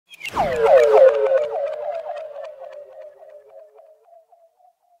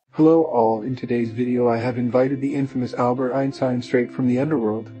Hello all, in today's video I have invited the infamous Albert Einstein straight from the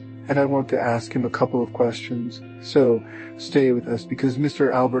underworld, and I want to ask him a couple of questions. So, stay with us because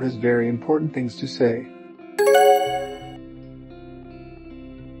Mr. Albert has very important things to say.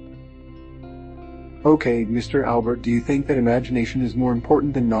 Okay, Mr. Albert, do you think that imagination is more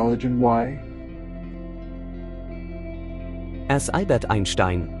important than knowledge and why? As Albert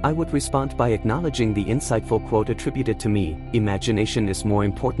Einstein, I would respond by acknowledging the insightful quote attributed to me, "Imagination is more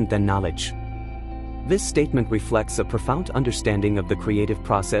important than knowledge." This statement reflects a profound understanding of the creative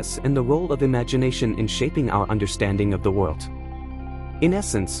process and the role of imagination in shaping our understanding of the world. In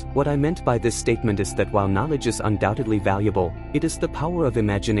essence, what I meant by this statement is that while knowledge is undoubtedly valuable, it is the power of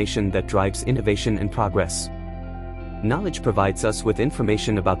imagination that drives innovation and progress. Knowledge provides us with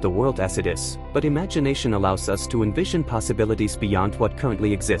information about the world as it is, but imagination allows us to envision possibilities beyond what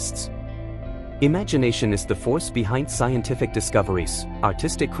currently exists. Imagination is the force behind scientific discoveries,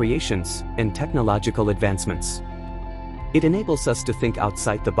 artistic creations, and technological advancements. It enables us to think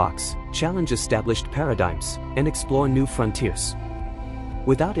outside the box, challenge established paradigms, and explore new frontiers.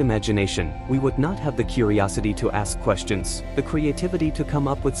 Without imagination, we would not have the curiosity to ask questions, the creativity to come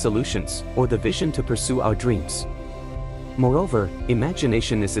up with solutions, or the vision to pursue our dreams. Moreover,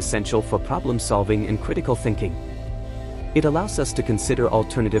 imagination is essential for problem-solving and critical thinking. It allows us to consider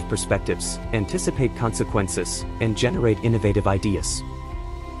alternative perspectives, anticipate consequences, and generate innovative ideas.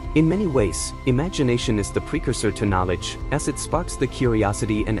 In many ways, imagination is the precursor to knowledge, as it sparks the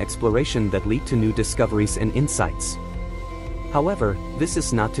curiosity and exploration that lead to new discoveries and insights. However, this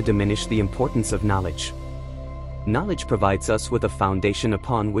is not to diminish the importance of knowledge. Knowledge provides us with a foundation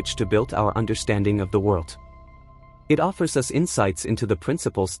upon which to build our understanding of the world. It offers us insights into the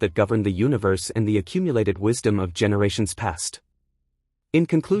principles that govern the universe and the accumulated wisdom of generations past. In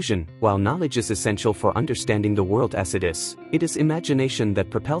conclusion, while knowledge is essential for understanding the world as it is imagination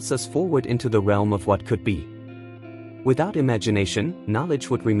that propels us forward into the realm of what could be. Without imagination, knowledge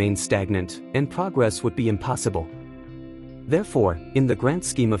would remain stagnant, and progress would be impossible. Therefore, in the grand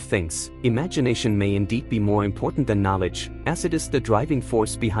scheme of things, imagination may indeed be more important than knowledge, as it is the driving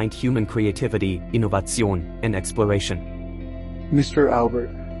force behind human creativity, innovation, and exploration. Mr. Albert,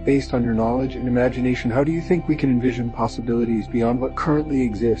 based on your knowledge and imagination, how do you think we can envision possibilities beyond what currently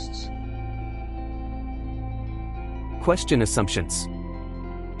exists? Question assumptions.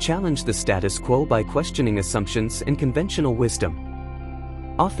 Challenge the status quo by questioning assumptions and conventional wisdom.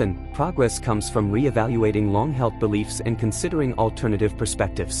 Often, progress comes from re-evaluating long-held beliefs and considering alternative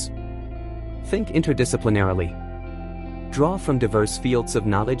perspectives. Think interdisciplinarily. Draw from diverse fields of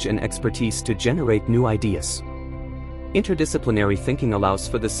knowledge and expertise to generate new ideas. Interdisciplinary thinking allows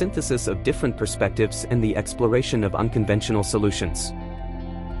for the synthesis of different perspectives and the exploration of unconventional solutions.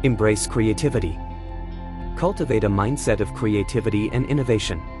 Embrace creativity. Cultivate a mindset of creativity and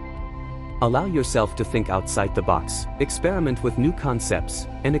innovation. Allow yourself to think outside the box, experiment with new concepts,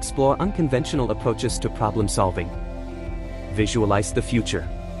 and explore unconventional approaches to problem solving. Visualize the future.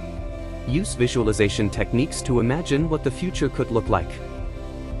 Use visualization techniques to imagine what the future could look like.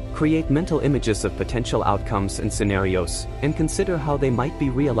 Create mental images of potential outcomes and scenarios, and consider how they might be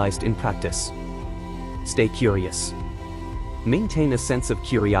realized in practice. Stay curious. Maintain a sense of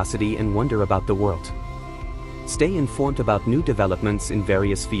curiosity and wonder about the world. Stay informed about new developments in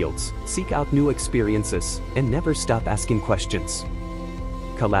various fields, seek out new experiences, and never stop asking questions.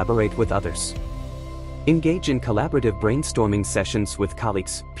 Collaborate with others. Engage in collaborative brainstorming sessions with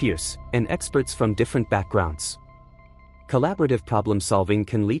colleagues, peers, and experts from different backgrounds. Collaborative problem solving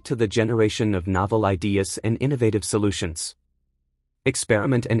can lead to the generation of novel ideas and innovative solutions.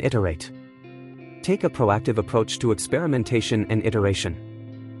 Experiment and iterate. Take a proactive approach to experimentation and iteration.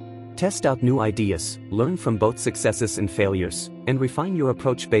 Test out new ideas, learn from both successes and failures, and refine your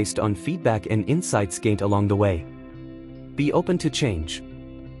approach based on feedback and insights gained along the way. Be open to change.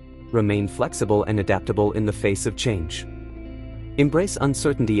 Remain flexible and adaptable in the face of change. Embrace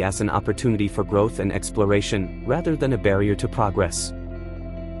uncertainty as an opportunity for growth and exploration, rather than a barrier to progress.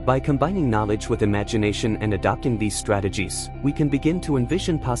 By combining knowledge with imagination and adopting these strategies, we can begin to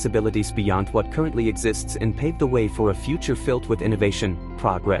envision possibilities beyond what currently exists and pave the way for a future filled with innovation,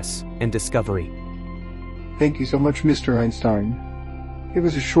 progress, and discovery. Thank you so much, Mr. Einstein. It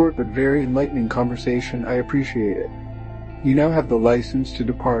was a short but very enlightening conversation. I appreciate it. You now have the license to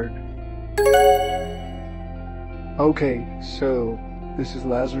depart. Okay, so, this is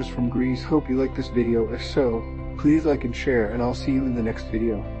Lazarus from Greece. Hope you liked this video. If so, please like and share, and I'll see you in the next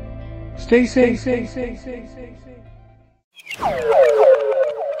video. Stay safe.